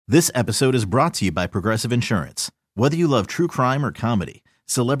This episode is brought to you by Progressive Insurance. Whether you love true crime or comedy,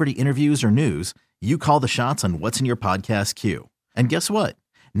 celebrity interviews or news, you call the shots on what's in your podcast queue. And guess what?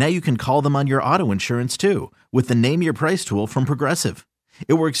 Now you can call them on your auto insurance too with the Name Your Price tool from Progressive.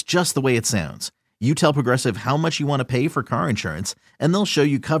 It works just the way it sounds. You tell Progressive how much you want to pay for car insurance, and they'll show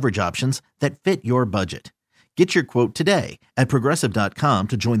you coverage options that fit your budget. Get your quote today at Progressive.com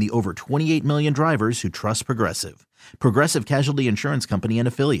to join the over 28 million drivers who trust Progressive. Progressive Casualty Insurance Company and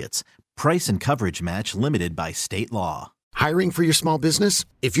Affiliates. Price and coverage match limited by state law. Hiring for your small business?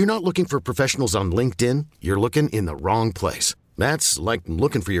 If you're not looking for professionals on LinkedIn, you're looking in the wrong place. That's like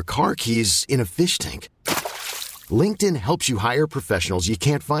looking for your car keys in a fish tank. LinkedIn helps you hire professionals you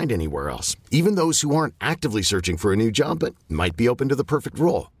can't find anywhere else, even those who aren't actively searching for a new job but might be open to the perfect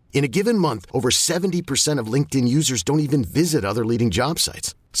role. In a given month, over 70% of LinkedIn users don't even visit other leading job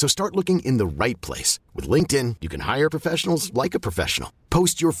sites. So start looking in the right place. With LinkedIn, you can hire professionals like a professional.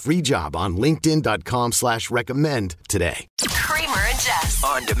 Post your free job on linkedin.com/recommend today. Kramer and Jess.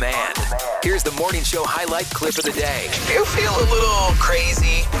 On demand. Here's the morning show highlight clip of the day. You feel a little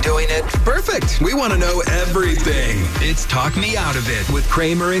crazy doing it? Perfect. We want to know everything. It's Talk Me Out of It with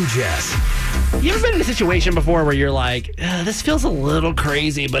Kramer and Jess. You ever been in a situation before where you're like, this feels a little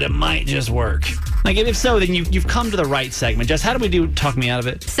crazy, but it might just work? Like, if so, then you've come to the right segment. Jess, how do we do Talk Me Out of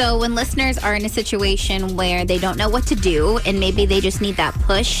It? So when listeners are in a situation where they don't know what to do and maybe they just need that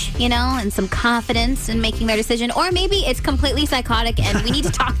push, and some confidence in making their decision, or maybe it's completely psychotic and we need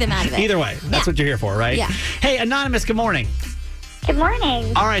to talk them out of it. Either way, that's what you're here for, right? Yeah. Hey, Anonymous, good morning. Good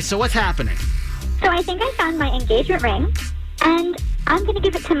morning. All right, so what's happening? So I think I found my engagement ring, and I'm going to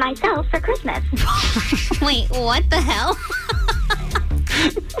give it to myself for Christmas. Wait, what the hell?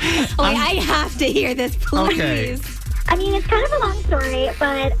 Wait, I have to hear this, please. Okay. I mean, it's kind of a long story,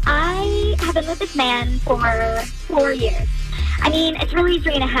 but I have been with this man for 4 years. I mean, it's really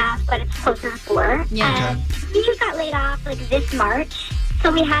 3.5, but it's closer to 4. Yeah. And he just got laid off, this March,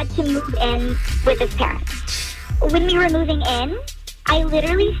 so we had to move in with his parents. When we were moving in, I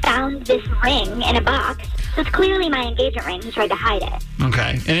literally found this ring in a box. So it's clearly my engagement ring. He tried to hide it.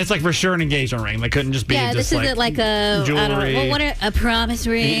 Okay. And it's like for sure an engagement ring. Like, couldn't just be just this isn't like a jewelry. I don't know, a promise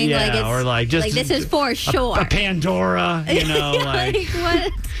ring. Yeah, or like just like this is for sure. A Pandora, like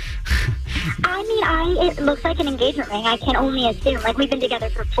what? I mean, it looks like an engagement ring. I can only assume. We've been together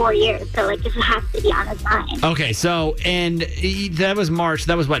for 4 years, so this has to be on his mind. Okay, so and that was March.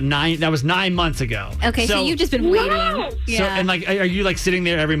 That was what 9? That was 9 months ago. Okay, so you've just been waiting. Yes. Yeah. So and are you sitting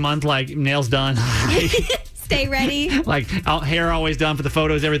there every month nails done? Stay ready. Hair always done for the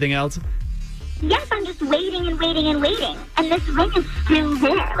photos, everything else? Yes, I'm just waiting and waiting and waiting. And this ring is still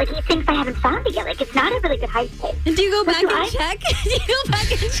there. He thinks I haven't found it yet. It's not a really good hiding place. Do you go back and check? Do you go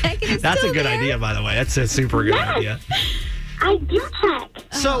back and check? And it's That's still a good there? idea, by the way. That's a super good idea. I do check.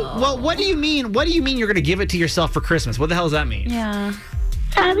 So, well, what do you mean? What do you mean you're going to give it to yourself for Christmas? What the hell does that mean? Yeah.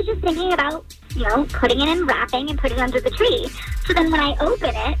 So I was just thinking about, putting it in wrapping and put it under the tree. So then when I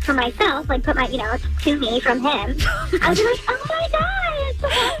open it for myself, put my, it's to me from him, I was like, oh my gosh, what is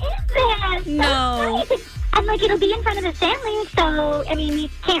this? No. So nice. And it'll be in front of his family, so, you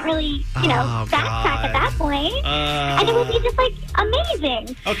can't really, backtrack at that point. And it will be just,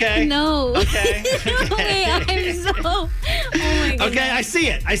 amazing. Okay. No. Okay. Wait, I'm so... Oh, my goodness. Okay, I see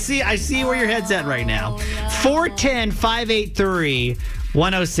it. I see where your head's at right now. No.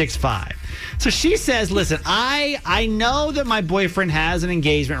 410-583-1065. So she says, listen, I know that my boyfriend has an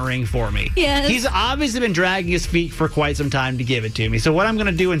engagement ring for me. Yes. He's obviously been dragging his feet for quite some time to give it to me. So what I'm going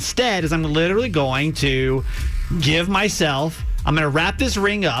to do instead is I'm literally going to give myself... I'm going to wrap this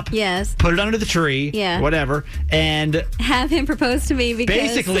ring up. Yes. Put it under the tree. Yeah. Whatever. And... have him propose to me because...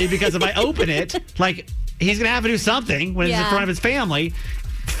 basically, because if I open it, he's going to have to do something when it's in front of his family.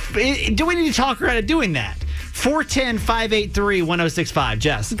 Do we need to talk her out of doing that? 410-583-1065.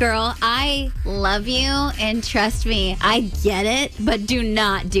 Jess. Girl, I love you, and trust me, I get it, but do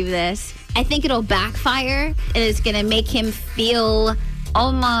not do this. I think it'll backfire, and it's going to make him feel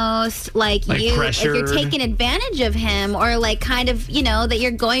almost like you, pressured. like you're taking advantage of him, or kind of, that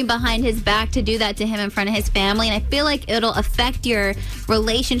you're going behind his back to do that to him in front of his family. And I feel like it'll affect your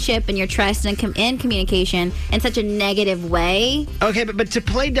relationship and your trust and communication in such a negative way. Okay, but to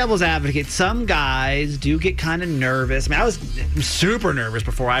play devil's advocate, some guys do get kind of nervous. I was super nervous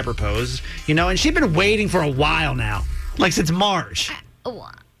before I proposed, and she'd been waiting for a while now, since March.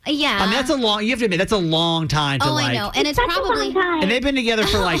 Yeah. That's a long, you have to admit, that's a long time to I know. And it's probably, and they've been together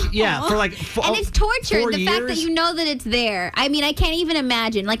for and it's torture. The fact that you know that it's there. I mean, I can't even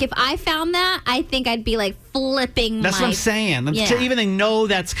imagine. If I found that, I think I'd be flipping That's my... what I'm saying. Yeah. To even know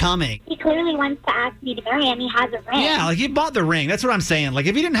that's coming. He clearly wants to ask me to marry him. He has a ring. Yeah, like he bought the ring. That's what I'm saying. Like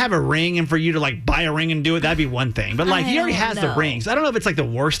if he didn't have a ring and for you to like buy a ring and do it, that'd be one thing. But like he already has the rings. I don't know if it's like the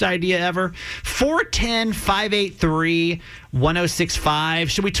worst idea ever. 410-583-1065.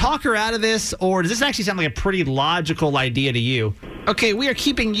 Should we talk her out of this, or does this actually sound like a pretty logical idea to you? Okay, we are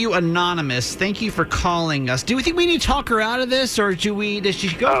keeping you anonymous. Thank you for calling us. Do we think we need to talk her out of this, or does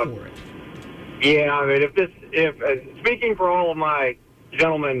she go for it? Yeah, I mean, if speaking for all of my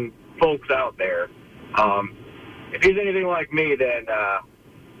gentlemen folks out there, if he's anything like me, then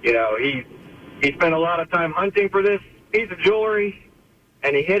he spent a lot of time hunting for this piece of jewelry,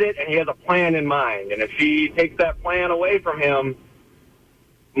 and he hit it, and he has a plan in mind. And if she takes that plan away from him,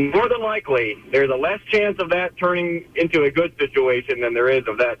 more than likely, there's a less chance of that turning into a good situation than there is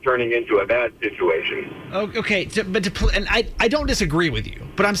of that turning into a bad situation. Okay, and I don't disagree with you,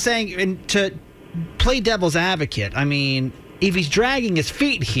 but I'm saying, and to play devil's advocate, I mean, if he's dragging his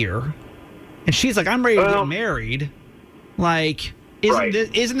feet here, and she's like, I'm ready to get married, like,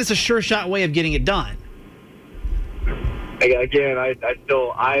 isn't this a sure shot way of getting it done? Again,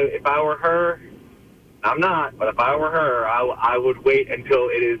 if I were her, I'm not, but if I were her, I would wait until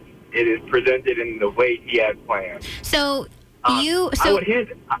it is presented in the way he had planned. So I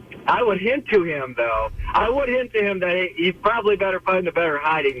would hint to him, though. I would hint to him that he probably better find a better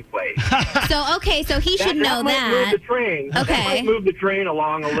hiding place. So he should know that. that. Move the train. Okay. That might move the train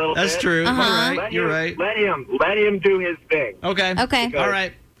along a little bit. That's true. Uh-huh. You're right. Let him do his thing. Okay. Okay. All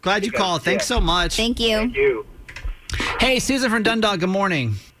right. Glad you called. Thanks so much. Thank you. Thank you. Hey, Susan from Dundalk, good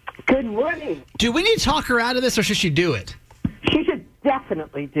morning. Good morning. Do we need to talk her out of this, or should she do it? She should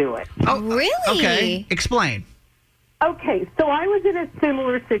definitely do it. Oh, really? Okay. Explain. Okay, so I was in a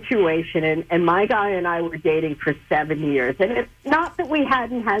similar situation, and my guy and I were dating for 7 years. And it's not that we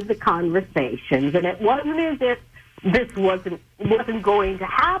hadn't had the conversations, and it wasn't as if this wasn't going to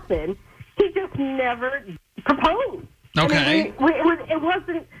happen. He just never proposed. Okay. I mean,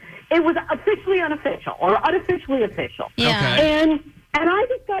 it was officially unofficial or unofficially official. Yeah. Okay. And I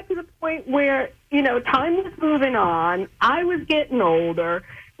just got to the point where, time was moving on. I was getting older.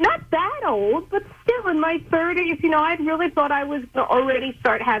 Not that old, but still in my 30s. I really thought I was going to already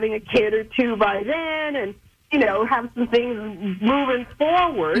start having a kid or two by then and, have some things moving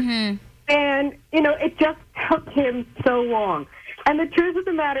forward. Mm-hmm. And, it just took him so long. And the truth of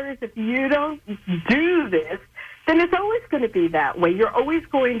the matter is if you don't do this, then it's always going to be that way. You're always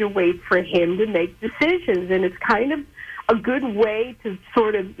going to wait for him to make decisions. And it's kind of a good way to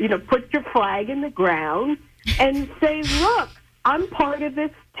sort of, put your flag in the ground and say, look, I'm part of this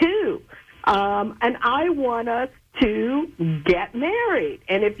too. And I want us to get married.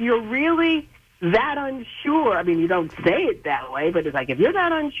 And if you're really that unsure, I mean, you don't say it that way, but it's like, if you're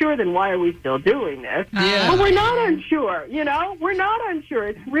that unsure, then why are we still doing this? Yeah. But we're not unsure, we're not unsure.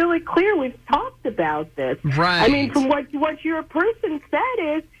 It's really clear. We've talked about this. Right. I mean, from what your person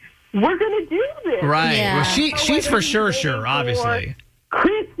said is, we're going to do this. Right. Yeah. Well, she's for sure, obviously.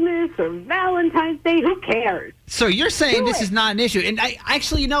 Christmas or Valentine's Day, who cares? So you're saying this is not an issue. And I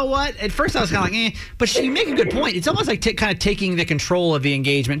actually, you know what? At first I was kind of like, but you make a good point. It's almost like kind of taking the control of the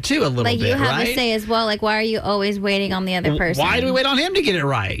engagement, too, a little bit, Like you have right? to say as well, like, why are you always waiting on the other person? Why do we wait on him to get it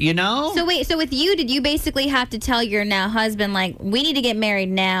right, So wait, so with you, did you basically have to tell your now husband, like, we need to get married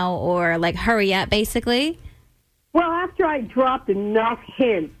now, or, like, hurry up, basically? Well, after I dropped enough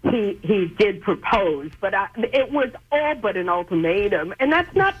hints, he did propose, but it was all but an ultimatum, and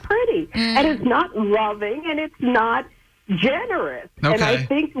that's not pretty, and it's not loving, and it's not generous. Okay. And I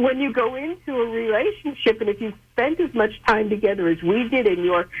think when you go into a relationship, and if you've spent as much time together as we did and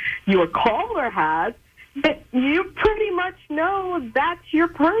your caller has, that you pretty much know that's your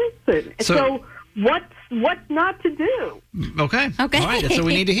person. So what's not to do? Okay. All right, that's what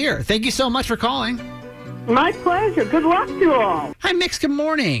we need to hear. Thank you so much for calling. My pleasure. Good luck to you all. Hi, Mix. Good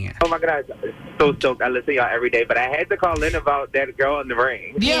morning. Oh, my God. So stoked. I listen to y'all every day, but I had to call in about that girl in the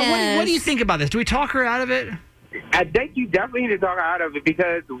ring. Yeah, Yes. what do you think about this? Do we talk her out of it? I think you definitely need to talk her out of it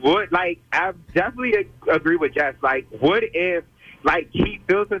because I definitely agree with Jess. Like, what if, he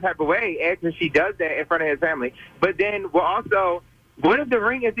feels some type of way after she does that in front of his family? But then, what if the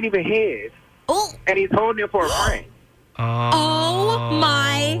ring isn't even his? Oh. And he's holding it for a friend? Oh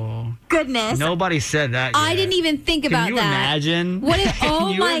my goodness. Nobody said that yet. I didn't even think about that. Can you imagine? What if, Can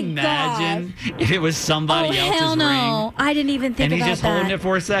you imagine if it was somebody else's hell no. ring? I didn't even think and about he's just that. holding it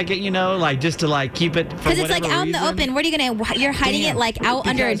for a second, just to keep it for Because it's whatever out in the reason? open. What are you gonna? You're hiding Damn. it out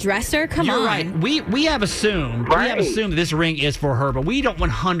under a Because dresser. Come You're on. right. We have assumed that this ring is for her, but we don't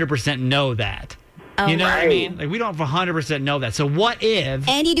 100% know that. Oh, you know what I right. mean? Like, we don't 100% know that. So what if?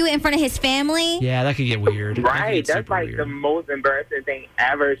 And you do it in front of his family? Yeah, that could get weird. That could Right, get that's super like weird. the most embarrassing thing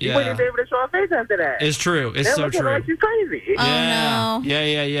ever. She Yeah. wouldn't be able to show her face after that. It's true. It's They're so looking true. like she's crazy. Oh, no.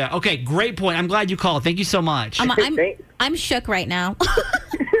 Yeah. Okay, great point. I'm glad you called. Thank you so much. I'm shook right now.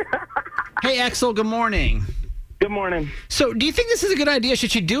 Hey, Axel, good morning. Good morning. So, do you think this is a good idea?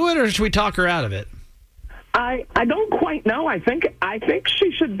 Should she do it, or should we talk her out of it? I don't quite know. I think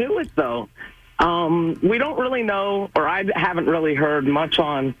she should do it though. We don't really know, or I haven't really heard much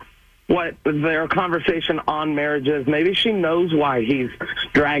on what their conversation on marriage is. Maybe she knows why he's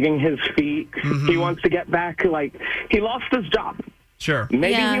dragging his feet. He wants to get back. Like, he lost his job. Sure.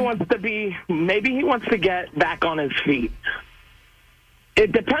 Maybe he wants to get back on his feet.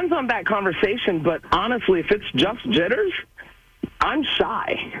 It depends on that conversation, but honestly, if it's just jitters, I'm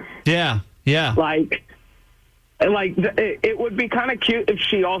shy. Yeah. Like it would be kind of cute if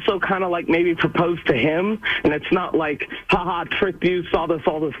she also kind of like maybe proposed to him, and it's not like, haha, tricked you, saw this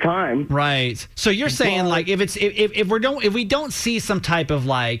all this time. Right. So you're saying like if we don't see some type of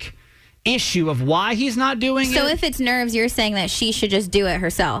like issue of why he's not doing it. So if it's nerves, you're saying that she should just do it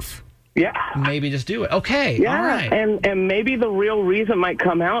herself. Yeah. Maybe just do it. Okay. Yeah. All right. And maybe the real reason might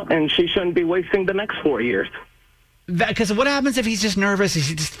come out, and she shouldn't be wasting the next 4 years. Because what happens if he's just nervous?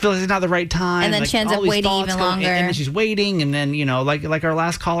 He just feels it's not the right time, And then she ends all up these waiting thoughts even go- longer. And then she's waiting, and then like our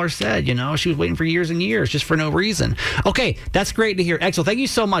last caller said, she was waiting for years and years just for no reason. Okay, that's great to hear. Axel, thank you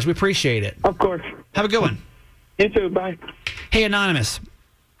so much. We appreciate it. Of course. Have a good one. You too. Bye. Hey, Anonymous.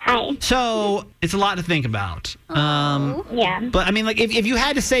 Hi. So it's a lot to think about. Yeah. But I mean, like, if you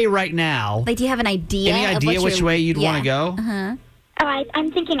had to say right now, Like, do you have an idea? any of idea what which you're- way you'd want to go? Uh-huh. Oh,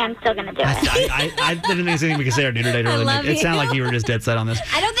 I'm thinking I'm still going to do it. I didn't think there's anything we could say or do today to I really love make it sounded you. like you were just dead set on this.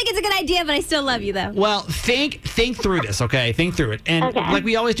 I don't think it's a good idea, but I still love you, though. Well, think through this, okay? Think through it. And Okay. like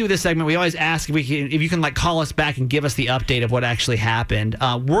we always do this segment, we always ask if you can like call us back and give us the update of what actually happened.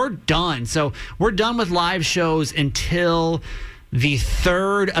 We're done. So we're done with live shows until the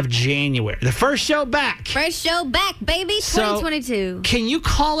 3rd of January. The first show back. First show back, baby, So, 2022. Can you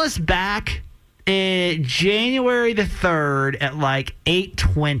call us back January the 3rd at like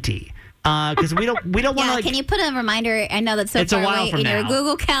 8:20? Because we don't want to like. Can you put a reminder? I know that's so It's a far while away from in your now.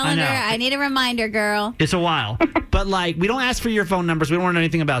 Google Calendar. I know. I need a reminder, girl. It's a while. But, like, we don't ask for your phone numbers. We don't want to know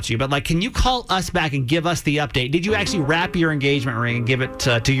anything about you. But, like, can you call us back and give us the update? Did you actually wrap your engagement ring and give it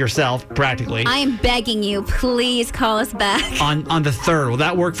to yourself, practically, I am begging you, please call us back. on the 3rd? Will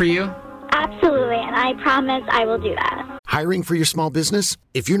that work for you? Absolutely, and I promise I will do that. Hiring for your small business?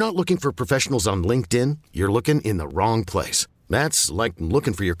 If you're not looking for professionals on LinkedIn, you're looking in the wrong place. That's like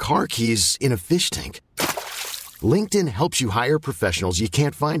looking for your car keys in a fish tank. LinkedIn helps you hire professionals you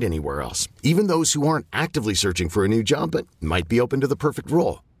can't find anywhere else, even those who aren't actively searching for a new job but might be open to the perfect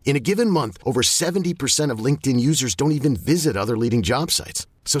role. In a given month, over 70% of LinkedIn users don't even visit other leading job sites.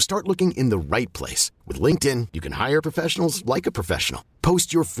 So start looking in the right place. With LinkedIn, you can hire professionals like a professional.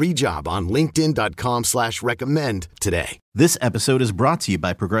 Post your free job on linkedin.com/recommend today. This episode is brought to you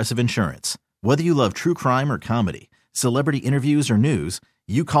by Progressive Insurance. Whether you love true crime or comedy, celebrity interviews or news,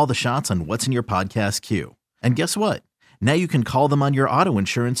 you call the shots on what's in your podcast queue. And guess what? Now you can call them on your auto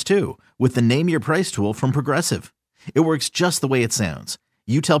insurance too with the Name Your Price tool from Progressive. It works just the way it sounds.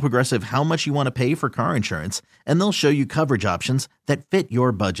 You tell Progressive how much you want to pay for car insurance, and they'll show you coverage options that fit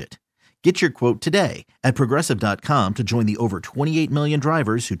your budget. Get your quote today at Progressive.com to join the over 28 million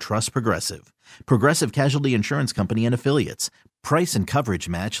drivers who trust Progressive. Progressive Casualty Insurance Company and Affiliates. Price and coverage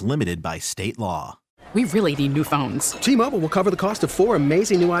match limited by state law. We really need new phones. T-Mobile will cover the cost of 4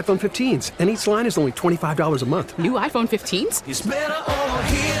 amazing new iPhone 15s, and each line is only $25 a month. New iPhone 15s? It's better over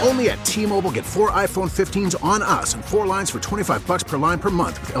here. Only at T-Mobile, get 4 iPhone 15s on us and 4 lines for $25 per line per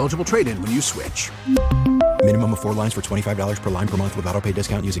month with eligible trade-in when you switch. Minimum of 4 lines for $25 per line per month with autopay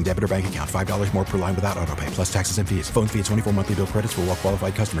discount using debit or bank account. $5 more per line without autopay, plus taxes and fees. Phone fee at 24 monthly bill credits for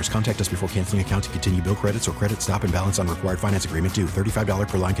well-qualified customers. Contact us before canceling account to continue bill credits or credit stop and balance on required finance agreement due. $35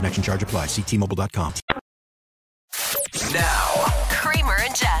 per line connection charge applies. See T-Mobile.com. Now, Kramer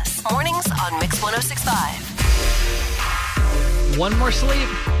and Jess. Mornings on Mix 106.5. One more sleep?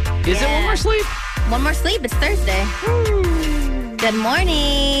 Is it one more sleep? One more sleep. It's Thursday. Good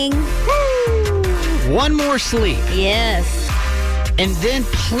morning. One more sleep. Yes. And then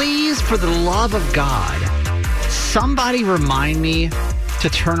please, for the love of God, somebody remind me to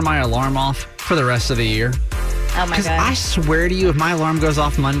turn my alarm off for the rest of the year. Oh, my Because God. I swear to you, if my alarm goes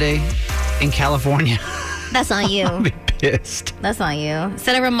off Monday in California, That's on you. I'll be pissed. That's not you.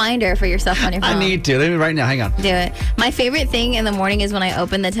 Set a reminder for yourself on your phone. I need to. Let me right now. Hang on. Do it. My favorite thing in the morning is when I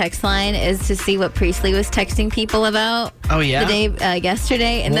open the text line is to see what Priestley was texting people about. Oh, yeah? The day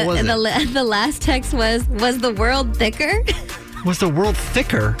yesterday. And, What was the last text was the world thicker? Was the world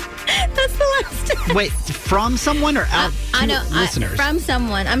thicker? That's the last text. Wait, from someone or out I know, listeners? from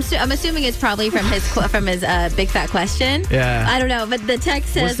someone. I'm assuming it's probably from his big fat question. Yeah. I don't know, but the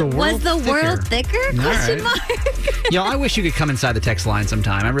text says, "Was the world thicker?" Question mark. Yo, I wish you could come inside the text line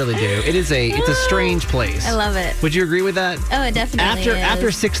sometime. I really do. It's a strange place. I love it. Would you agree with that? Oh, it definitely After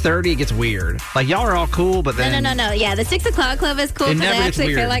is. 6:30, it gets weird. Like y'all are all cool, but then No. Yeah, the 6 o'clock club is cool It because I never gets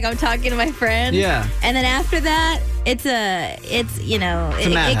actually feel weird. like I'm talking to my friends. Yeah. And then after that, it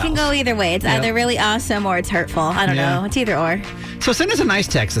can go either way. It's Yep. either really awesome or it's hurtful. I don't Yeah. know. It's either or. So send us a nice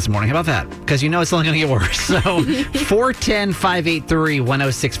text this morning. How about that? Because you know it's only going to get worse. So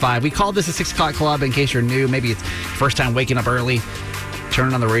 410-583-1065. We called this a 6 o'clock club in case you're new. Maybe it's first time waking up early.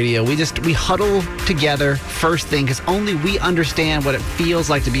 Turn on the radio. We huddle together first thing because only we understand what it feels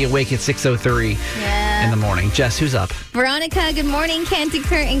like to be awake at 6:03 in the morning. Jess, who's up? Veronica, good morning. Canton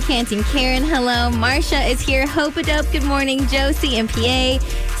Kurt and Canton Karen, hello. Marsha is here. Hope-a-dope, good morning. Josie and PA.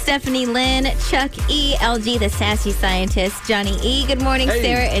 Stephanie Lynn, Chuck E, LG, the sassy scientist. Johnny E, good morning. Hey.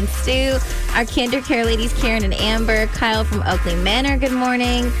 Sarah and Stu. Our Kinder Care ladies, Karen and Amber. Kyle from Oakley Manor, good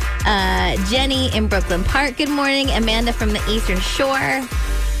morning. Jenny in Brooklyn Park, good morning. Amanda from the Eastern Shore.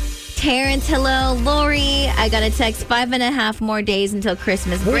 Terrence, hello. Lori, I got a text 5.5 more days until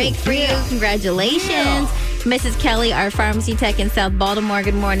Christmas break for you. Congratulations. Mrs. Kelly, our pharmacy tech in South Baltimore,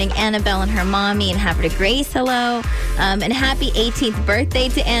 good morning. Annabelle and her mommy and Happy to Grace, hello. And happy 18th birthday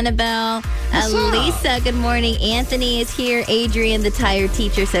to Annabelle. Lisa, good morning. Anthony is here. Adrian, the tired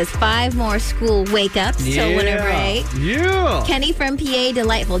teacher, says 5 more school wake-ups till winter break. Yeah. Kenny from PA,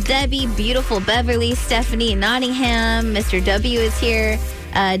 Delightful Debbie, Beautiful Beverly, Stephanie in Nottingham. Mr. W is here.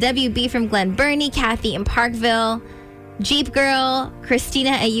 WB from Glen Burnie, Kathy in Parkville, Jeep Girl,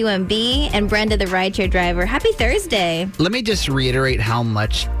 Christina at UMB, and Brenda, the rideshare driver. Happy Thursday. Let me just reiterate how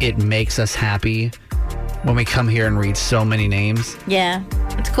much it makes us happy when we come here and read so many names. Yeah,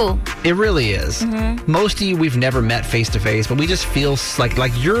 it's cool. It really is. Mhm. Most of you we've never met face to face, but we just feel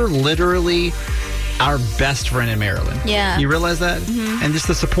like you're literally our best friend in Maryland. Yeah. You realize that? Mhm. And just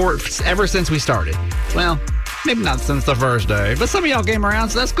the support ever since we started. Well, maybe not since the first day, but some of y'all came around,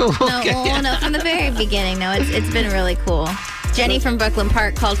 so that's cool. No, from the very beginning. No, it's been really cool. Jenny from Brooklyn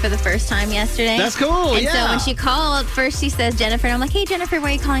Park called for the first time yesterday. That's cool, And yeah. so when she called, first she says Jennifer. And I'm like, hey, Jennifer, where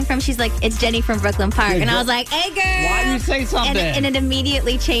are you calling from? She's like, it's Jenny from Brooklyn Park. And I was like, hey, girl. Why do you say something? And it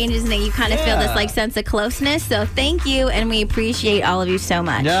immediately changes, and then you kind of feel this Yeah. like sense of closeness. So thank you, and we appreciate all of you so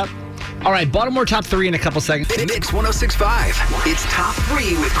much. Yep. All right, Baltimore top 3 in a couple seconds. Mix 106.5. It's top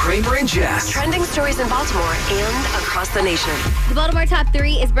 3 with Kramer and Jess. Trending stories in Baltimore and across the nation. The Baltimore Top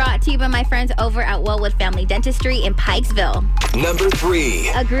 3 is brought to you by my friends over at Wellwood Family Dentistry in Pikesville. Number 3.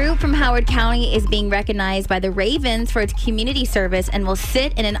 A group from Howard County is being recognized by the Ravens for its community service and will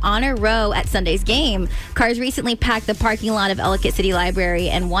sit in an honor row at Sunday's game. Cars recently packed the parking lot of Ellicott City Library,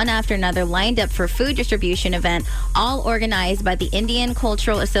 and one after another lined up for food distribution event, all organized by the Indian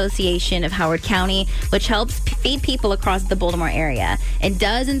Cultural Association of Howard County, which helps feed people across the Baltimore area. And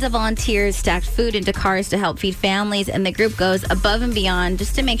dozens of volunteers stacked food into cars to help feed families, and the group goes above and beyond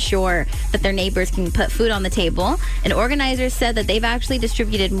just to make sure that their neighbors can put food on the table. And organizers said that they've actually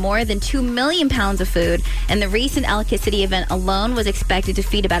distributed more than 2 million pounds of food, and the recent Ellicott City event alone was expected to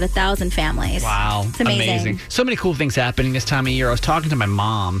feed about 1,000 families. Wow. It's amazing. So many cool things happening this time of year. I was talking to my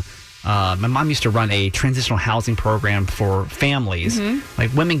mom. My mom used to run a transitional housing program for families,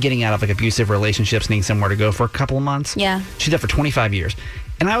 like women getting out of like abusive relationships, needing somewhere to go for a couple of months. Yeah. She did that for 25 years.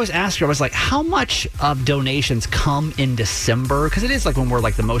 And I always asked her, I was like, how much of donations come in December? Because it is like when we're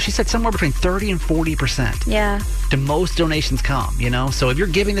like the most. She said somewhere between 30 and 40%. Yeah. The most donations come, you know? So if you're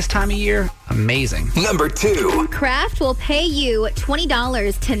giving this time of year, amazing. Number 2. Kraft will pay you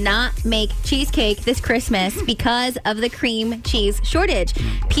 $20 to not make cheesecake this Christmas because of the cream cheese shortage.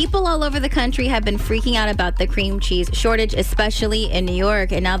 People all over the country have been freaking out about the cream cheese shortage, especially in New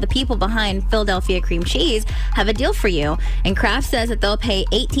York. And now the people behind Philadelphia Cream Cheese have a deal for you. And Kraft says that they'll pay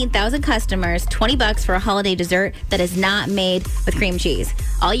 18,000 customers $20 for a holiday dessert that is not made with cream cheese.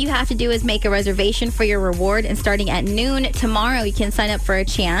 All you have to do is make a reservation for your reward, and starting at noon tomorrow, you can sign up for a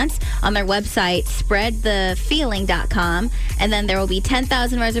chance on their website website, spreadthefeeling.com. And then there will be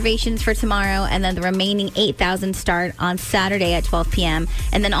 10,000 reservations for tomorrow. And then the remaining 8,000 start on Saturday at 12 p.m.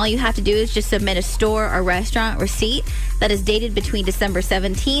 And then all you have to do is just submit a store or restaurant receipt that is dated between December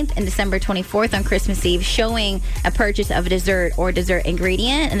 17th and December 24th on Christmas Eve, showing a purchase of a dessert or dessert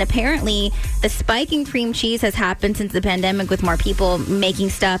ingredient. And apparently, the spike in cream cheese has happened since the pandemic, with more people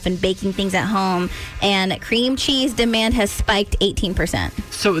making stuff and baking things at home. And cream cheese demand has spiked 18%.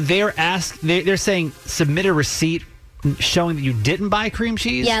 So they're saying submit a receipt showing that you didn't buy cream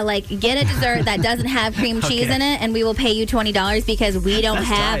cheese? Yeah, like get a dessert that doesn't have cream cheese in it, and we will pay you $20 because we don't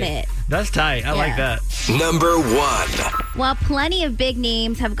have it. That's tight. I like that. Number 1. While plenty of big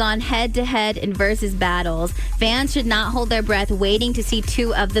names have gone head-to-head in versus battles, fans should not hold their breath waiting to see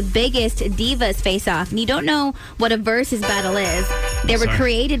two of the biggest divas face off. And you don't know what a versus battle is. They were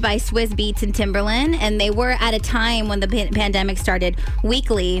created by Swizz Beatz and Timberland, and they were at a time when the pandemic started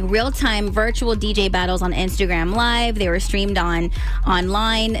weekly, real-time virtual DJ battles on Instagram Live. They were streamed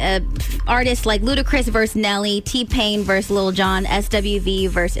online. Artists like Ludacris versus Nelly, T-Pain versus Lil Jon, SWV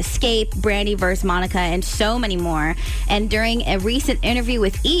versus Escape, Brandy versus Monica, and so many more. And during a recent interview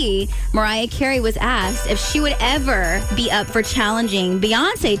with E!, Mariah Carey was asked if she would ever be up for challenging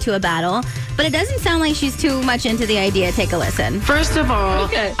Beyonce to a battle, but it doesn't sound like she's too much into the idea. Take a listen. First of all,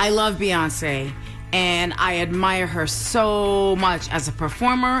 I love Beyonce, and I admire her so much as a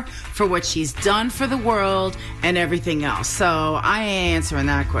performer for what she's done for the world and everything else. So I ain't answering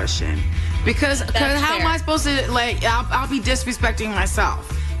that question. Because how am I supposed to, I'll be disrespecting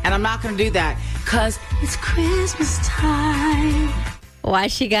myself. And I'm not going to do that because it's Christmas time. Why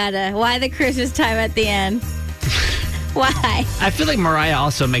the Christmas time at the end? Why? I feel like Mariah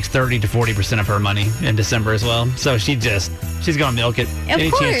also makes 30 to 40% of her money in December as well. So she's going to milk it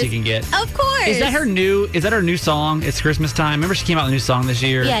any chance she can get. Of course. Is that her new song? It's Christmas time. Remember she came out with a new song this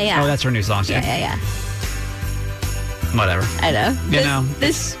year? Yeah. Oh, that's her new song. Yeah. Whatever. I know.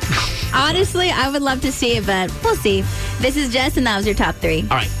 This honestly, I would love to see it, but we'll see. This is Jess, and that was your top 3.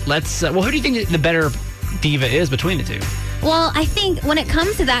 All right, let's. Who do you think the better diva is between the two? Well, I think when it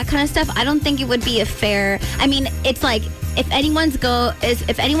comes to that kind of stuff, I don't think it would be a fair. I mean, it's like if anyone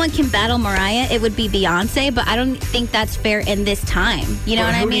can battle Mariah, it would be Beyonce, but I don't think that's fair in this time. You know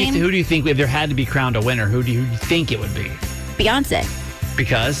what I mean? Who do you think, if there had to be crowned a winner, who do you think it would be? Beyonce.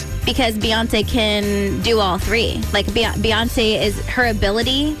 Because Beyonce can do all 3. Like Beyonce is her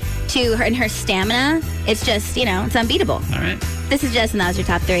ability and her stamina. It's just, it's unbeatable. All right. This is Jess, and that was your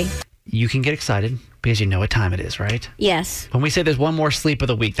top 3. You can get excited because you know what time it is, right? Yes. When we say there's one more sleep of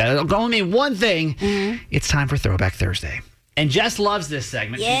the week, that'll only mean one thing. Mm-hmm. It's time for Throwback Thursday. And Jess loves this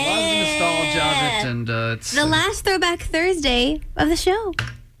segment. Yeah. She loves the nostalgia of it. And it's the last Throwback Thursday of the show.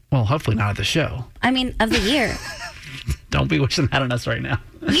 Well, hopefully not of the show. I mean, of the year. Don't be wishing that on us right now.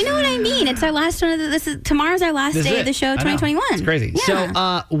 You know what I mean? It's our last one. Tomorrow's our last day of the show, 2021. It's crazy.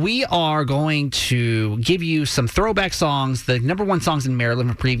 Yeah. So we are going to give you some throwback songs, the number 1 songs in Maryland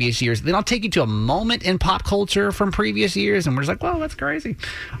from previous years. Then I'll take you to a moment in pop culture from previous years, and we're just like, "Whoa, that's crazy."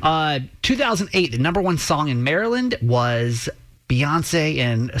 2008, the number 1 song in Maryland was Beyonce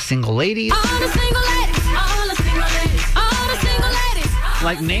and Single Ladies. All the single ladies, all the single ladies, all the single ladies.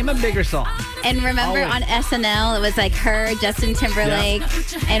 Like, name a bigger song. And remember on SNL, it was like her, Justin Timberlake,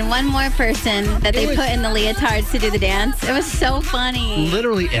 and one more person that they put in the leotards to do the dance. It was so funny.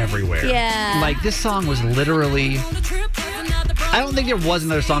 Literally everywhere. Yeah. Like, this song was literally... I don't think there was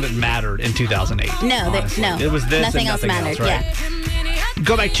another song that mattered in 2008. No. It was this nothing and else mattered. Right? Yeah.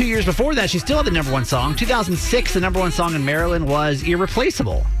 Go back 2 years before that, she still had the number 1 song. 2006, the number 1 song in Maryland was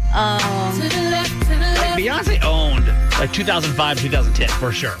Irreplaceable. Beyonce owned like 2005, 2010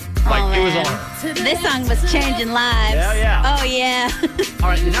 for sure. Like, it was on her. This song was changing lives. Yeah. Oh, yeah. All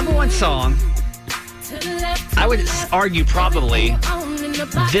right, the number 1 song, I would argue probably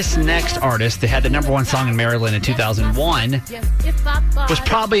this next artist that had the number 1 song in Maryland in 2001 was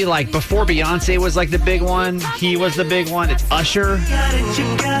probably like before Beyonce was like the big one. He was the big one. It's Usher.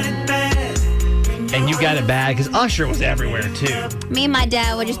 And You Got It Bad, because Usher was everywhere too. Me and my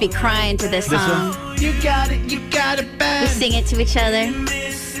dad would just be crying to this song. You got it bad. We sing it to each other.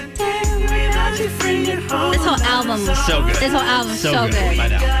 This whole album was so good. This whole album so good. I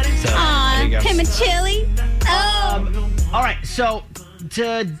know. So, Aw, him and Chili. Oh. All right, so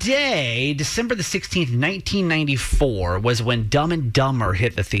today, December the 16th, 1994, was when Dumb and Dumber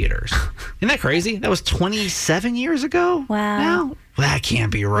hit the theaters. Isn't that crazy? That was 27 years ago? Wow. Now? Well, that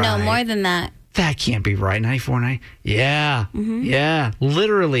can't be right. No, more than that. That can't be right. 94, yeah. Mm-hmm. Yeah.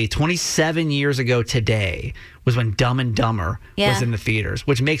 Literally 27 years ago today was when Dumb and Dumber was in the theaters,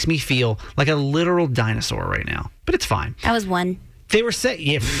 which makes me feel like a literal dinosaur right now. But it's fine. I was 1. They were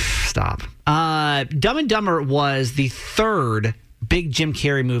saying, stop. Dumb and Dumber was the third big Jim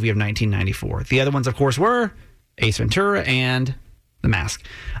Carrey movie of 1994. The other ones, of course, were Ace Ventura and The Mask.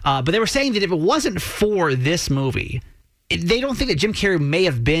 But they were saying that if it wasn't for this movie, they don't think that Jim Carrey may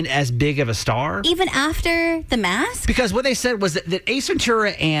have been as big of a star. Even after The Mask? Because what they said was that Ace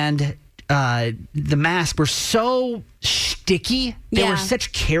Ventura and The Mask were so sticky. They were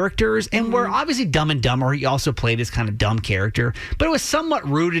such characters, and were obviously Dumb and Dumber. He also played this kind of dumb character, but it was somewhat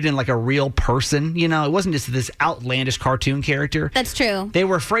rooted in like a real person. You know, it wasn't just this outlandish cartoon character. That's true. They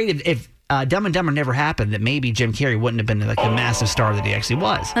were afraid if Dumb and Dumber never happened, that maybe Jim Carrey wouldn't have been like the massive star that he actually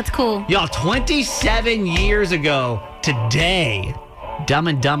was. That's cool. Y'all, 27 years ago today, Dumb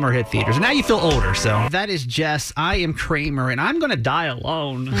and Dumber hit theaters. And now you feel older, so. That is Jess. I am Kramer, and I'm going to die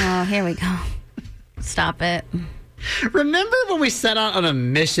alone. Oh, here we go. Stop it. Remember when we set out on a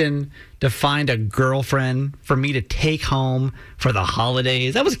mission to find a girlfriend for me to take home for the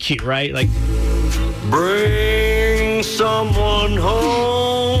holidays? That was cute, right? Like, Bring someone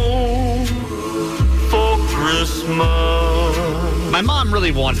home for Christmas. my mom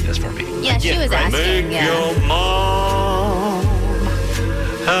really wanted this for me. Yeah, she was asking. Make your mom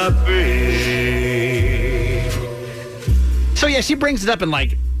happy. So yeah, she brings it up in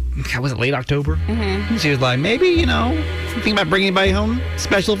like, was it late October? Mm-hmm. She was like, maybe, you think about bringing anybody home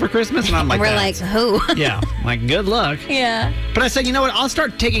special for Christmas? And I'm like, we're like, who? Yeah, like, good luck. Yeah. But I said, you know what? I'll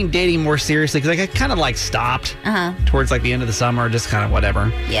start taking dating more seriously because I kind of like stopped towards like the end of the summer, just kind of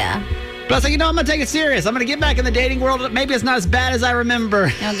whatever. Yeah. But I was like, I'm going to take it serious. I'm going to get back in the dating world. Maybe it's not as bad as I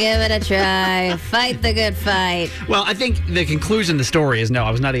remember. I'll give it a try. Fight the good fight. Well, I think the conclusion of the story is no,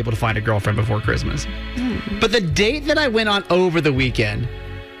 I was not able to find a girlfriend before Christmas. But the date that I went on over the weekend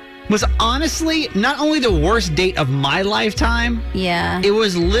was honestly not only the worst date of my lifetime. Yeah. It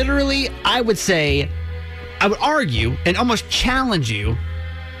was literally, I would argue and almost challenge you,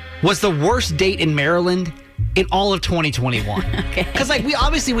 was the worst date in Maryland in all of 2021. Okay. Because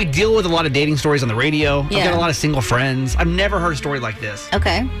we deal with a lot of dating stories on the radio. Yeah. I've got a lot of single friends. I've never heard a story like this.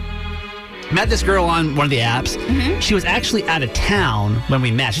 Okay. Met this girl on one of the apps. Mm-hmm. She was actually out of town when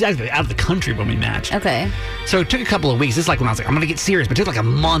we matched. She's actually out of the country when we matched. Okay. So it took a couple of weeks. This is like when I was like, I'm going to get serious. But it took like a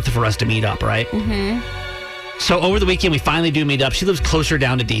month for us to meet up, right? Mm-hmm. So over the weekend, we finally do meet up. She lives closer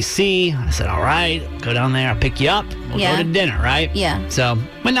down to D.C. I said, all right, go down there. I'll pick you up. We'll go to dinner, right? Yeah. So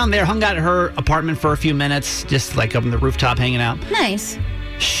went down there, hung out at her apartment for a few minutes, just like up on the rooftop hanging out. Nice.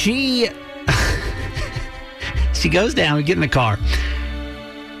 She goes down. We get in the car.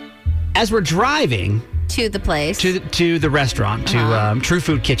 As we're driving to the place, to the restaurant, to True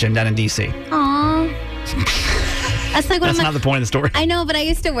Food Kitchen down in D.C. Aww. That's like That's not the point of the story. I know, but I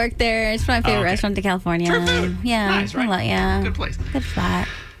used to work there. It's my favorite restaurant in California. True Food. Yeah. Nice, right? Yeah. Good place. Good spot.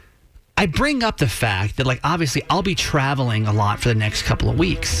 I bring up the fact that, obviously I'll be traveling a lot for the next couple of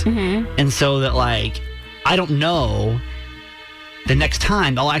weeks. Mm-hmm. And so that, I don't know the next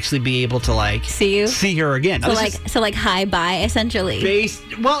time I'll actually be able to, see her again. So, hi, bye, essentially.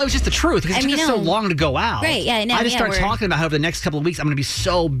 Well, it was just the truth because it took us so long to go out. Right, yeah, no, I just started talking about how over the next couple of weeks I'm going to be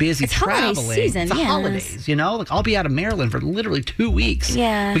so busy traveling. Holiday season, it's the holidays, I'll be out of Maryland for literally 2 weeks.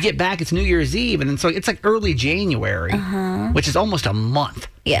 Yeah. We get back, it's New Year's Eve, and then so it's like early January, which is almost a month.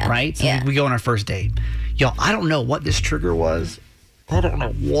 Yeah. Right? So we go on our first date. Yo, I don't know what this trigger was. I don't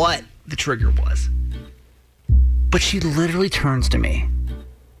know what the trigger was. But she literally turns to me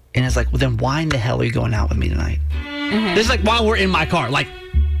and is like, well, then why in the hell are you going out with me tonight? Mm-hmm. This is while we're in my car.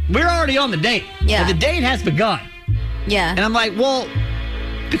 We're already on the date. Yeah. The date has begun. Yeah. And I'm like, well,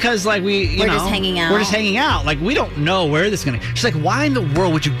 because we're just hanging out. We're just hanging out. We don't know where this is going to... She's like, why in the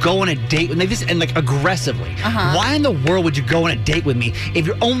world would you go on a date with me? And aggressively. Why in the world would you go on a date with me if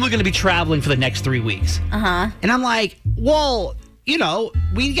you're only going to be traveling for the next 3 weeks? And I'm like, well,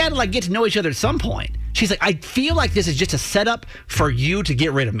 we got to get to know each other at some point. She's like, I feel like this is just a setup for you to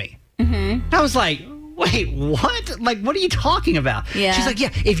get rid of me. Mm-hmm. I was like, wait, what? What are you talking about? Yeah. She's like, yeah,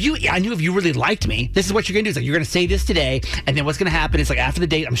 I knew if you really liked me, this is what you're going to do. It's you're going to say this today, and then what's going to happen is after the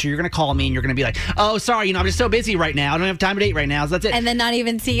date, I'm sure you're going to call me, and you're going to be like, oh, sorry, I'm just so busy right now. I don't have time to date right now, so that's it. And then not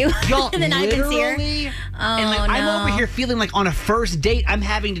even see you. And then not even see her. Oh, and I'm over here feeling on a first date, I'm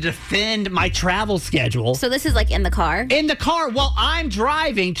having to defend my travel schedule. So this is in the car? In the car while I'm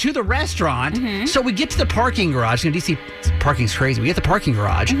driving to the restaurant. Mm-hmm. So we get to the parking garage. DC parking's crazy. We get to the parking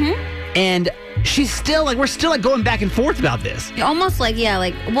garage. Mm-hmm. And she's still we're still going back and forth about this. Almost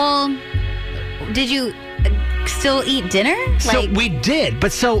well, did you still eat dinner? So we did,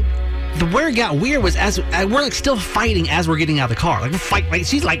 but where it got weird was as we're still fighting as we're getting out of the car. We're fighting.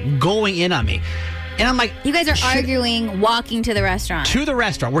 She's going in on me. And I'm like, you guys are arguing, walking to the restaurant. To the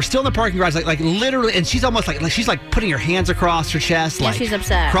restaurant. We're still in the parking garage, like literally, and she's almost like she's like putting her hands across her chest, Yeah, like she's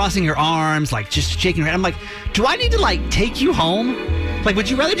upset. crossing her arms, like just shaking her head. I'm like, do I need to like take you home? Like, would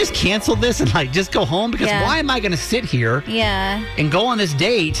you rather just cancel this and like just go home? Because Yeah. why am I going to sit here Yeah. and go on this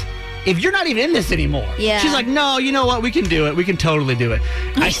date if you're not even in this anymore? Yeah. She's like, no, you know what? We can do it. We can totally do it.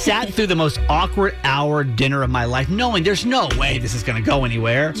 I sat through the most awkward hour dinner of my life, knowing there's no way this is going to go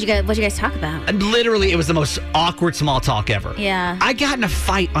anywhere. What'd you guys talk about? And literally, it was the most awkward small talk ever. Yeah. I got in a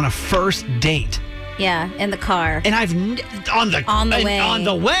fight on a first date. Yeah, in the car. And I've on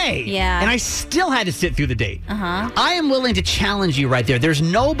the way. Yeah. And I still had to sit through the date. Uh-huh. I am willing to challenge you right there. There's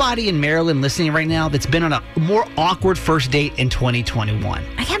nobody in Maryland listening right now that's been on a more awkward first date in 2021.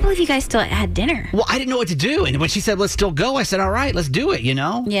 I can't believe you guys still had dinner. Well, I didn't know what to do. And when she said, let's still go, I said, all right, let's do it, you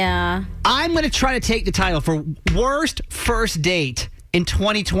know? Yeah. I'm going to try to take the title for worst first date in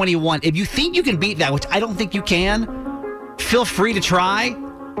 2021. If you think you can beat that, which I don't think you can, feel free to try.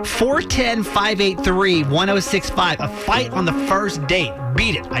 410-583-1065. A fight on the first date.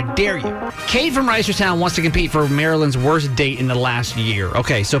 Beat it. I dare you. Kate from Reisterstown wants to compete for Maryland's worst date in the last year.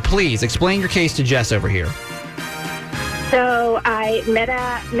 Okay, so please explain your case to Jess over here. So I met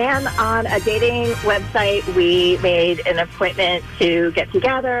a man on a dating website. We made an appointment to get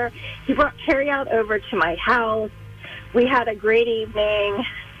together. He brought carryout over to my house. We had a great evening.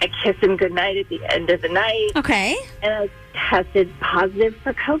 I kissed him goodnight at the end of the night. Okay. And I tested positive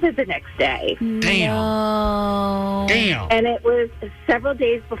for COVID the next day. Damn. No. Damn. And it was several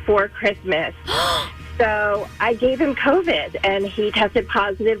days before Christmas. So I gave him COVID, and he tested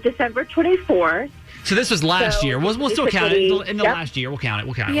positive December 24th. So this was last So year. We'll still count it. In the Yep. last year, we'll count it.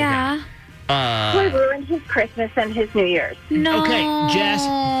 We'll count it. Yeah. So I ruined his Christmas and his New Year's. No. Okay, Jess,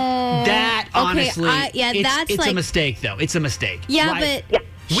 that honestly, yeah, that's it's like a mistake, though. It's a mistake. Yeah, right? but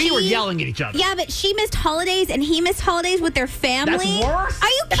we were yelling at each other. Yeah, but she missed holidays and he missed holidays with their family. That's worse? Are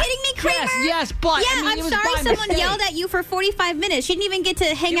you kidding me, Kramer? Yes, but yeah, I mean, it I'm was sorry by someone mistake. yelled at you for 45 minutes. She didn't even get to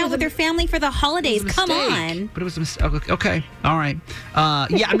hang out with her family for the holidays. Come on. But it was a mistake. Okay, all right.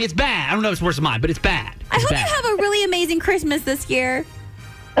 Yeah, I mean, it's bad. I don't know if it's worse than mine, but it's bad. I hope you have a really amazing Christmas this year.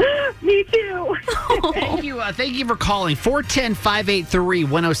 Me too. Thank you. Thank you for calling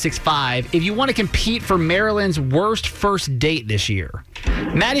 410-583-1065. If you want to compete for Maryland's worst first date this year.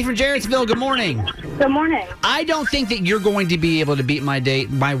 Maddie from Jarrettsville, good morning. Good morning. I don't think that you're going to be able to beat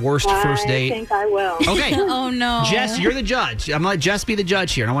my worst first date. I think I will. Okay. Oh, no. Jess, you're the judge. I'm going to let Jess be the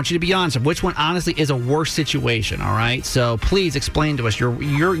judge here, and I want you to be honest of which one honestly is a worse situation, all right? So please explain to us your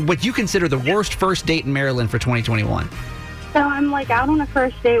what you consider the worst first date in Maryland for 2021. So I'm like out on a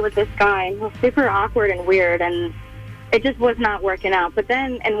first date with this guy, and he's super awkward and weird, and it just was not working out. But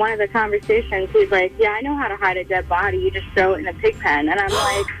then in one of the conversations, he's like, yeah, I know how to hide a dead body. You just throw it in a pig pen. And I'm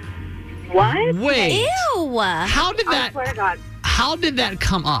like, what? Wait. Ew. How did I that swear to God. How did that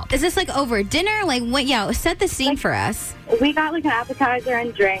come up? Is this like over dinner? Like, what? Yeah, set the scene for us. We got like an appetizer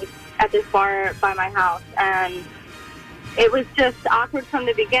and drinks at this bar by my house, and it was just awkward from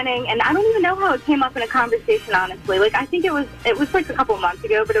the beginning, and I don't even know how it came up in a conversation, honestly. Like, I think it was like a couple months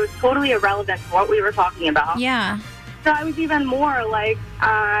ago, but it was totally irrelevant to what we were talking about. Yeah. So I was even more like,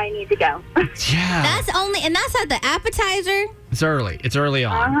 I need to go. Yeah. That's at the appetizer. It's early. It's early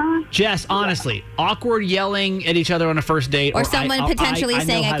on. Uh-huh. Jess, honestly, awkward yelling at each other on a first date. Or someone potentially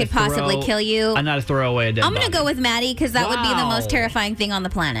saying, I could possibly kill you. I know how to throw away a dead I'm going to body. go with Maddie because that would be the most Wow. terrifying thing on the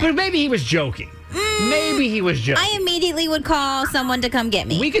planet. But maybe he was joking. Maybe he was joking. I immediately would call someone to come get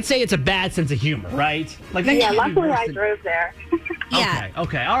me. We could say it's a bad sense of humor, right? Like that Yeah, can't be luckily worse I than- drove there. Yeah.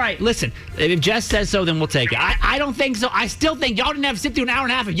 Okay. All right. Listen, if Jess says so, then we'll take it. I don't think so. I still think y'all didn't have to sit through an hour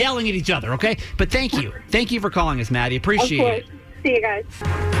and a half of yelling at each other, okay? But thank you. Thank you for calling us, Maddie. Appreciate it. See you guys.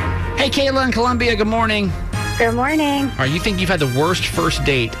 Hey, Kayla in Columbia. Good morning. Good morning. All right, you think you've had the worst first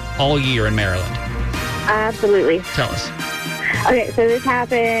date all year in Maryland? Absolutely. Tell us. Okay, so this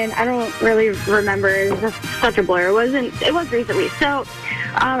happened. I don't really remember. It was just such a blur. It was recently. So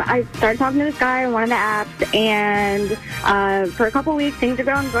I started talking to this guy on one of the apps, and for a couple weeks, things are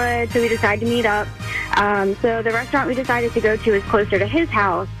going good, so we decided to meet up. So the restaurant we decided to go to is closer to his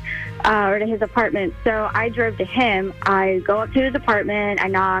house. Or to his apartment. So I drove to him. I go up to his apartment, I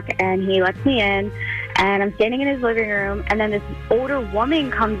knock, and he lets me in. And I'm standing in his living room, and then this older woman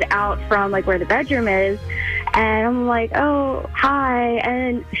comes out from like where the bedroom is, and I'm like, oh, hi.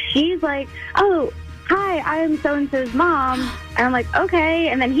 And she's like, oh, hi, I'm so-and-so's mom. And I'm like, okay.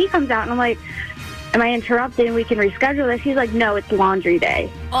 And then he comes out, and I'm like, am I interrupted and we can reschedule this? He's like, no, it's laundry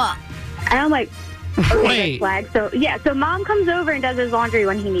day. And I'm like, okay, Wait. flag. So mom comes over and does his laundry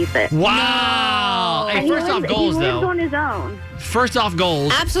when he needs it. Wow. Hey, And first off, goals, he lives though. on his own. First off,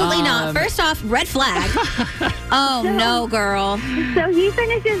 goals. Absolutely not. First off, red flag. Oh, no, girl. So he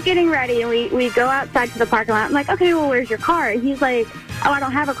finishes getting ready, and we go outside to the parking lot. I'm like, okay, well, where's your car? And he's like, oh, I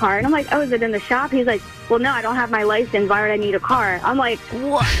don't have a car. And I'm like, oh, is it in the shop? He's like, well, no, I don't have my license. Why would I need a car? I'm like,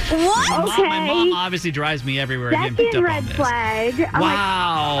 what? Okay. My mom obviously drives me everywhere. Second red flag. I'm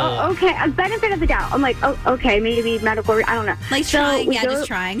wow. Like, oh, okay. A benefit of the doubt. I'm like, oh, okay, maybe medical. I don't know. Like trying. Yeah, just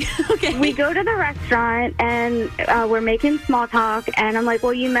trying. Okay. We go to the restaurant, and we're making small talk. And I'm like,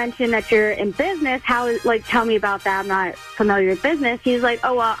 well, you mentioned that you're in business. Tell me about that. I'm not familiar with business. He's like,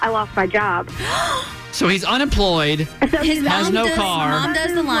 oh, well, I lost my job. So he's unemployed, has no car, mom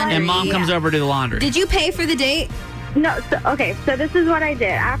does the laundry, and mom comes over to the laundry. Did you pay for the date? No. So this is what I did.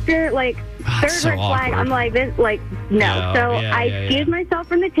 After, third red flag, I'm like, no. I excused myself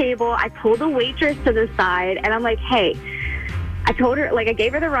from the table. I pulled the waitress to the side, and I'm like, hey, I told her, I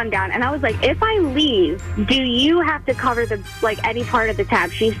gave her the rundown, and I was like, if I leave, do you have to cover any part of the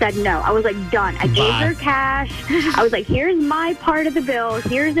tab? She said no. I was like, done. I gave her cash. I was like, here's my part of the bill.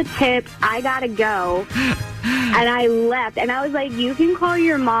 Here's a tip. I gotta go. And I left, and I was like, you can call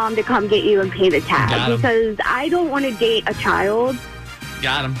your mom to come get you and pay the tab, because I don't want to date a child.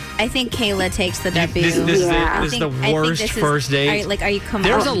 Got him. I think Kayla takes the W. This is the worst first date. Are you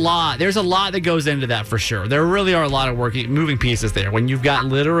There's a lot that goes into that for sure. There really are a lot of moving pieces there. When you've got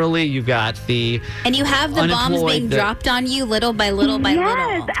the and you have the bombs being dropped on you little by little by little.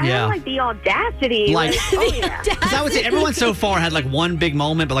 Yes, I have the audacity. Because I would say everyone so far had one big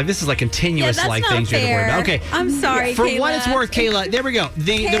moment, but this is continuous things you have to worry about. Okay, I'm sorry, for Kayla. what it's worth, Kayla. There we go.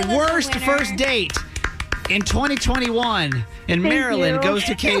 The worst first date in 2021 in Maryland goes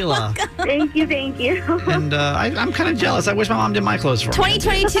to Kayla. Thank you. And I'm kind of jealous. I wish my mom did my clothes for me.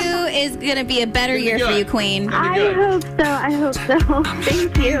 2022 is going to be a better year for you, Queen. I hope so.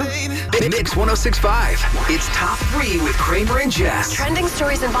 Thank you. Mix 106.5. It's Top 3 with Kramer and Jess. Trending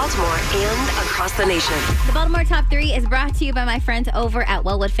stories in Baltimore and across the nation. The Baltimore Top 3 is brought to you by my friends over at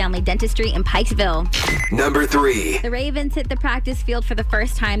Wellwood Family Dentistry in Pikesville. Number 3. The Ravens hit the practice field for the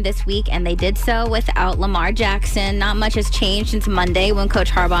first time this week, and they did so without Lamar Jackson. Not much has changed since Monday when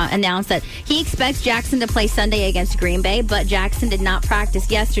Coach Harbaugh announced that he expects Jackson to play Sunday against Green Bay, but Jackson did not practice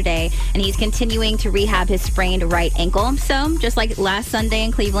yesterday, and he's continuing to rehab his sprained right ankle. So, just like last Sunday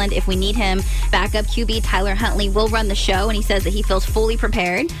in Cleveland, if we need him, backup QB Tyler Huntley will run the show, and he says that he feels fully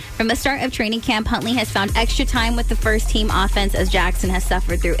prepared. From the start of training camp, Huntley has found extra time with the first-team offense as Jackson has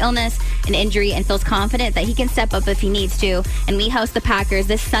suffered through illness and injury and feels confident that he can step up if he needs to. And we host the Packers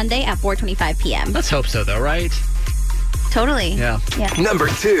this Sunday at 4:25 p.m. Let's hope so, though, right? Totally. Yeah. Number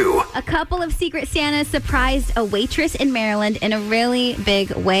 2. A couple of Secret Santas surprised a waitress in Maryland in a really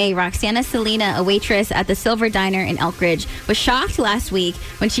big way. Roxana Selena, a waitress at the Silver Diner in Elkridge, was shocked last week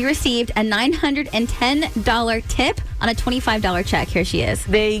when she received a $910 tip on a $25 check. Here she is.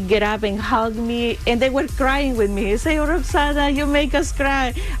 They get up and hug me, and they were crying with me. They say, oh, Roxana, you make us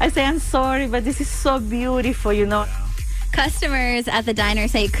cry. I say, I'm sorry, but this is so beautiful, Customers at the diner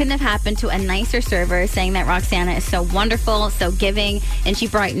say it couldn't have happened to a nicer server, saying that Roxana is so wonderful, so giving, and she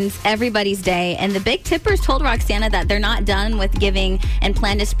brightens everybody's day. And the big tippers told Roxana that they're not done with giving and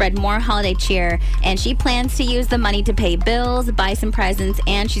plan to spread more holiday cheer. And she plans to use the money to pay bills, buy some presents,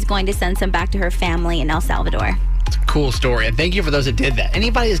 and she's going to send some back to her family in El Salvador. Cool story, and thank you for those that did that.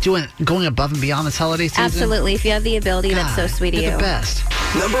 Anybody that's going above and beyond this holiday season? Absolutely. If you have the ability, that's so sweet of you. You're the best.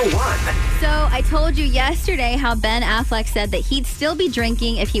 Number 1. So I told you yesterday how Ben Affleck said that he'd still be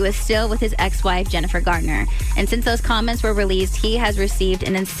drinking if he was still with his ex-wife, Jennifer Garner. And since those comments were released, he has received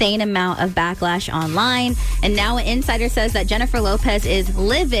an insane amount of backlash online. And now an insider says that Jennifer Lopez is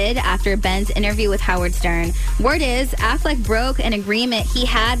livid after Ben's interview with Howard Stern. Word is, Affleck broke an agreement he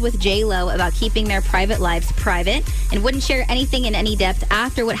had with J-Lo about keeping their private lives private and wouldn't share anything in any depth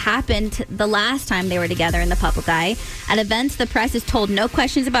after what happened the last time they were together in the public eye. At events, the press is told no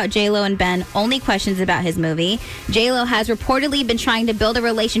questions about J-Lo and Ben, only questions about his movie. J-Lo has reportedly been trying to build a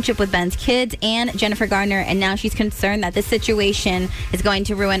relationship with Ben's kids and Jennifer Garner, and now she's concerned that this situation is going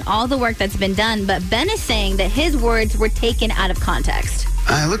to ruin all the work that's been done. But Ben is saying that his words were taken out of context.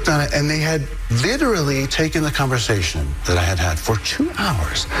 I looked on it, and they had literally taken the conversation that I had for 2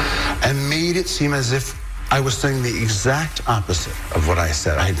 hours and made it seem as if I was saying the exact opposite of what I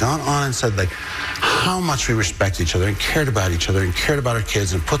said. I had gone on and said, how much we respect each other and cared about each other and cared about our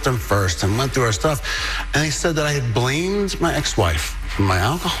kids and put them first and went through our stuff. And they said that I had blamed my ex-wife for my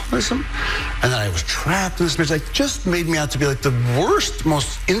alcoholism and that I was trapped in this marriage. Just made me out to be the worst,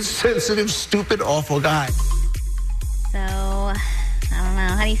 most insensitive, stupid, awful guy. So, I don't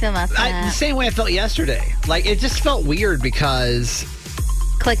know. How do you feel about that? The same way I felt yesterday. It just felt weird because...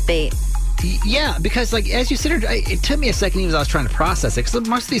 Clickbait. Yeah, because like as you said, it took me a second even as I was trying to process it. Because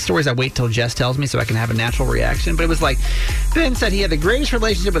most of these stories I wait till Jess tells me so I can have a natural reaction. But it was like Ben said he had the greatest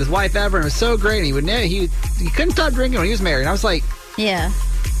relationship with his wife ever, and it was so great. And he couldn't stop drinking when he was married. And I was like, yeah,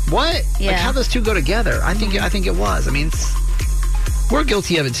 what? Yeah. Like how those two go together? I think it was. I mean, we're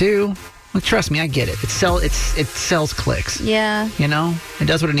guilty of it too. Like, trust me, I get it. It sells clicks. Yeah. You know, it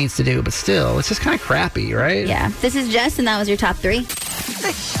does what it needs to do, but still, it's just kind of crappy, right? Yeah. This is Jess, and that was your top 3.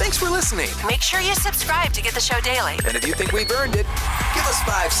 Hey, thanks for listening. Make sure you subscribe to get the show daily. And if you think we've earned it, give us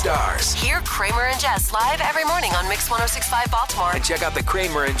 5 stars. Hear Kramer and Jess live every morning on Mix 106.5 Baltimore. And check out the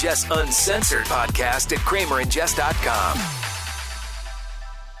Kramer and Jess Uncensored podcast at kramerandjess.com.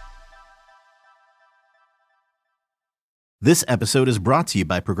 This episode is brought to you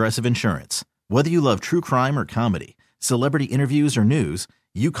by Progressive Insurance. Whether you love true crime or comedy, celebrity interviews or news,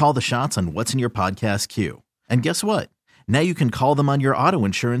 you call the shots on what's in your podcast queue. And guess what? Now you can call them on your auto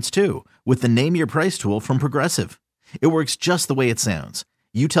insurance too with the Name Your Price tool from Progressive. It works just the way it sounds.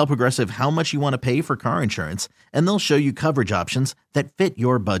 You tell Progressive how much you want to pay for car insurance, and they'll show you coverage options that fit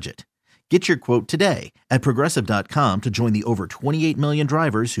your budget. Get your quote today at Progressive.com to join the over 28 million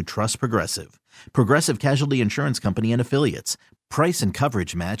drivers who trust Progressive. Progressive Casualty Insurance Company and Affiliates. Price and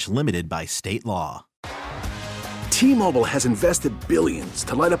coverage match limited by state law. T-Mobile has invested billions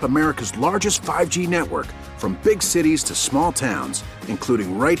to light up America's largest 5G network, from big cities to small towns,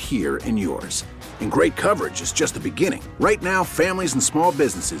 including right here in yours. And great coverage is just the beginning. Right now, families and small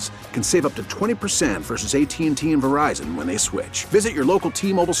businesses can save up to 20% versus AT&T and Verizon when they switch. Visit your local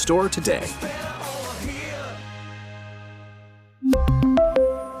T-Mobile store today.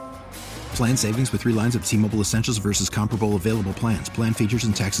 Plan savings with 3 lines of T-Mobile Essentials versus comparable available plans. Plan features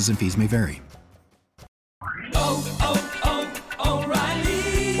and taxes and fees may vary.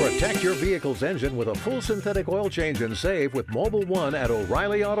 Protect your vehicle's engine with a full synthetic oil change and save with Mobil 1 at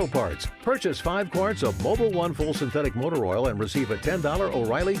O'Reilly Auto Parts. Purchase 5 quarts of Mobil 1 full synthetic motor oil and receive a $10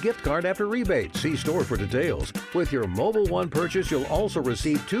 O'Reilly gift card after rebate. See store for details. With your Mobil 1 purchase, you'll also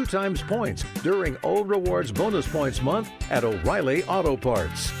receive 2 times points during O Rewards Bonus Points Month at O'Reilly Auto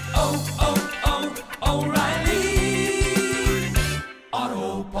Parts. O'Reilly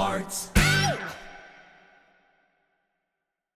Auto Parts.